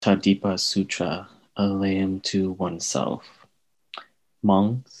Tadipa Sutra, a lamb to oneself.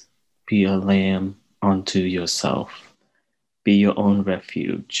 Monks, be a lamb unto yourself. Be your own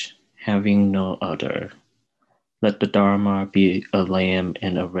refuge, having no other. Let the Dharma be a lamb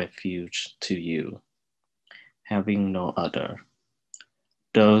and a refuge to you, having no other.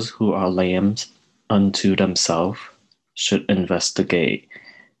 Those who are lambs unto themselves should investigate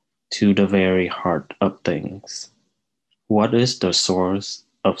to the very heart of things. What is the source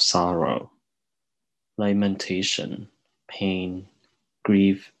of sorrow, lamentation, pain,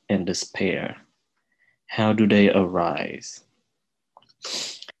 grief, and despair? How do they arise?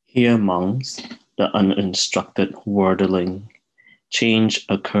 Here, monks, the uninstructed worldling, change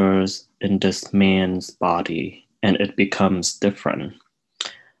occurs in this man's body, and it becomes different.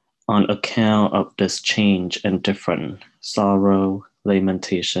 On account of this change and different, sorrow,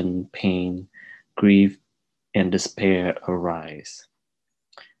 lamentation, pain, grief, and despair arise.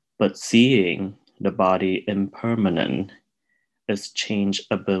 But seeing the body impermanent, its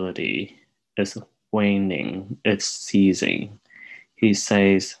changeability, its waning, its ceasing, he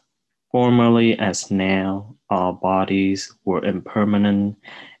says, formerly as now, our bodies were impermanent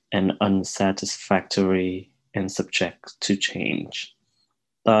and unsatisfactory and subject to change.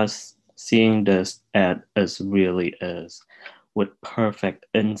 Thus, seeing this as really is, with perfect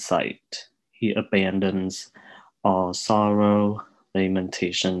insight, he abandons all sorrow,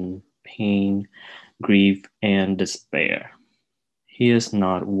 lamentation, pain, grief, and despair. He is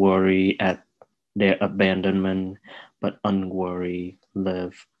not worried at their abandonment, but unworried,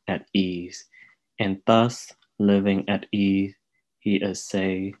 live at ease, and thus living at ease, he is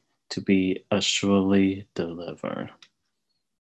said to be assuredly delivered.